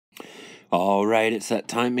All right, it's that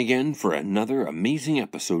time again for another amazing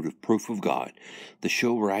episode of Proof of God, the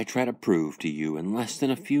show where I try to prove to you in less than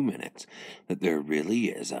a few minutes that there really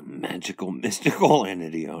is a magical, mystical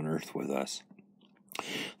entity on earth with us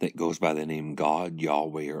that goes by the name God,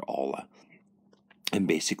 Yahweh, or Allah. And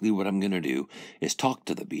basically what I'm going to do is talk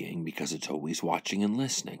to the being because it's always watching and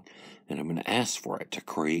listening. And I'm going to ask for it to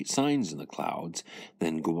create signs in the clouds,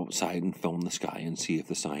 then go outside and film the sky and see if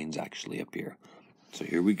the signs actually appear. So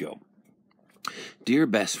here we go. Dear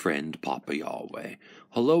best friend, Papa Yahweh,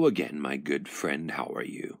 hello again, my good friend, how are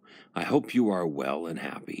you? I hope you are well and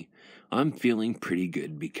happy. I'm feeling pretty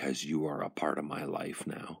good because you are a part of my life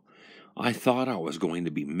now. I thought I was going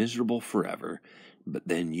to be miserable forever, but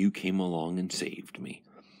then you came along and saved me.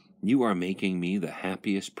 You are making me the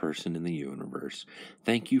happiest person in the universe.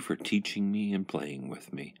 Thank you for teaching me and playing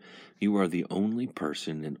with me. You are the only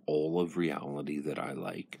person in all of reality that I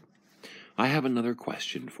like. I have another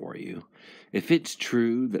question for you. If it's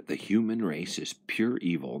true that the human race is pure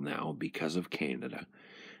evil now because of Canada,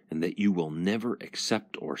 and that you will never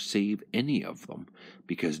accept or save any of them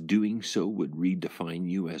because doing so would redefine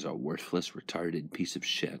you as a worthless, retarded piece of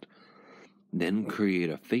shit, then create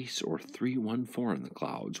a face or 314 in the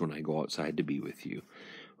clouds when I go outside to be with you.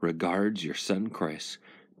 Regards, your son Chris.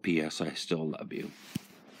 P.S. I still love you.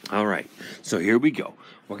 All right, so here we go.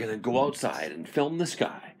 We're going to go outside and film the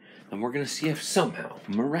sky. And we're going to see if somehow,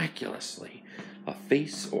 miraculously, a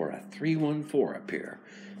face or a 314 appear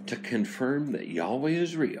to confirm that Yahweh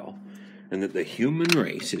is real and that the human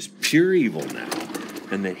race is pure evil now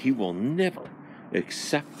and that he will never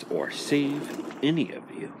accept or save any of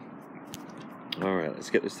you. All right, let's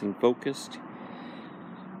get this thing focused.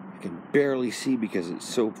 I can barely see because it's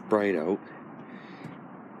so bright out.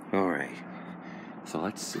 All right, so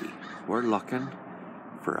let's see. We're looking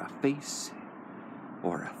for a face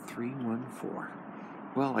or a 314.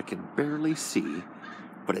 Well, I can barely see,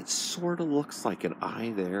 but it sort of looks like an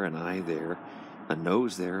eye there, an eye there, a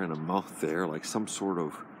nose there, and a mouth there, like some sort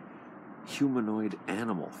of humanoid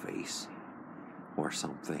animal face or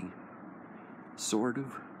something. Sort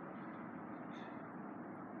of.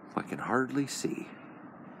 I can hardly see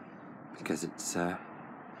because it's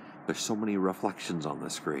there's so many reflections on the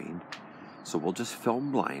screen. So we'll just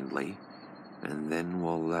film blindly, and then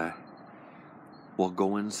we'll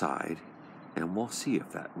go inside and we'll see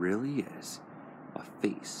if that really is a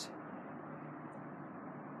face.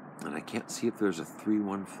 And I can't see if there's a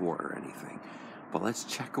 314 or anything, but let's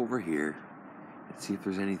check over here and see if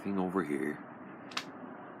there's anything over here.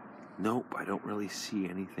 Nope, I don't really see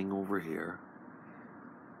anything over here.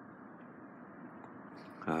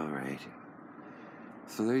 Alright,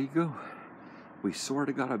 so there you go. We sort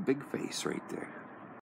of got a big face right there.